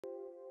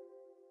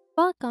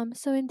Welcome.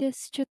 So in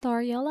this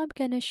tutorial, I'm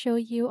gonna show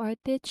you or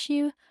teach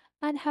you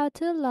on how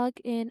to log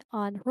in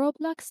on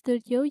Roblox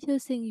Studio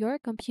using your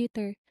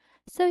computer.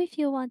 So if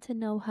you want to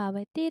know how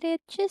I did it,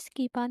 just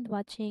keep on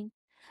watching.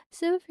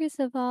 So first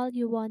of all,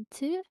 you want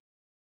to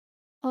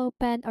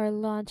open or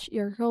launch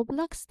your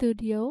Roblox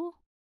Studio.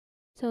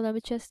 So let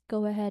me just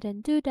go ahead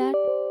and do that.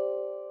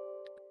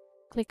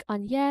 Click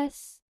on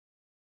yes.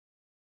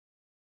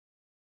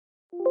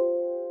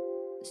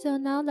 So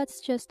now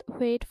let's just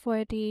wait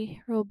for the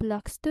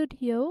Roblox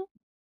Studio.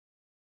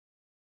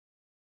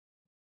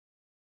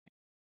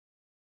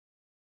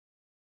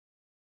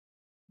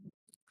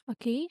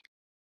 Okay.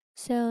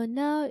 So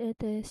now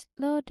it is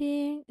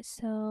loading.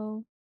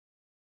 So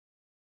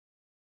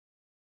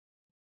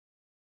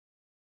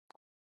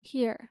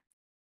here.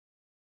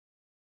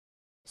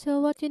 So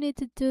what you need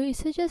to do is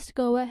to just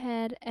go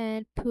ahead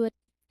and put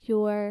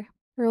your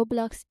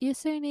Roblox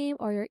username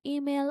or your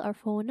email or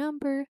phone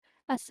number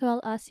as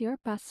well as your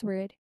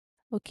password.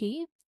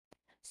 Okay?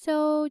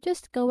 So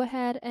just go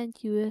ahead and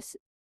use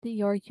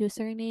your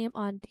username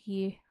on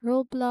the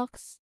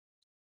Roblox.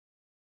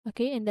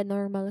 Okay, in the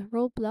normal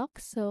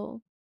Roblox.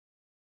 So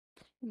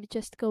let me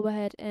just go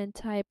ahead and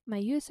type my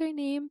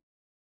username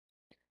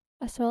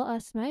as well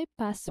as my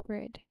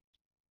password.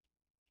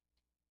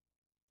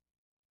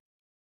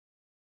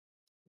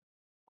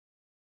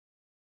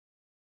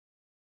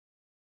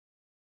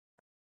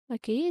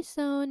 Okay,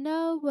 so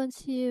now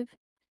once you've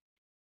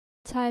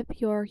typed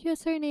your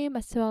username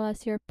as well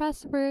as your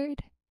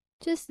password,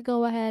 just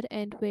go ahead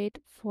and wait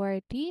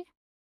for the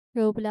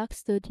Roblox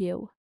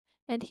Studio.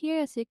 And here,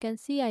 as you can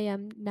see, I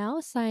am now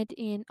signed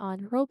in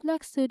on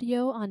Roblox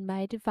Studio on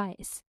my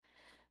device.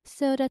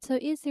 So that's so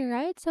easy,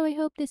 right? So I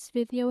hope this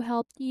video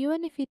helped you,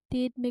 and if it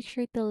did, make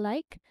sure to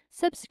like,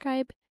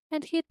 subscribe,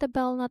 and hit the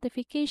bell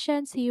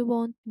notification so you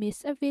won't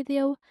miss a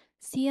video.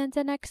 See you on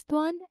the next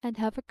one, and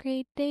have a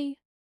great day.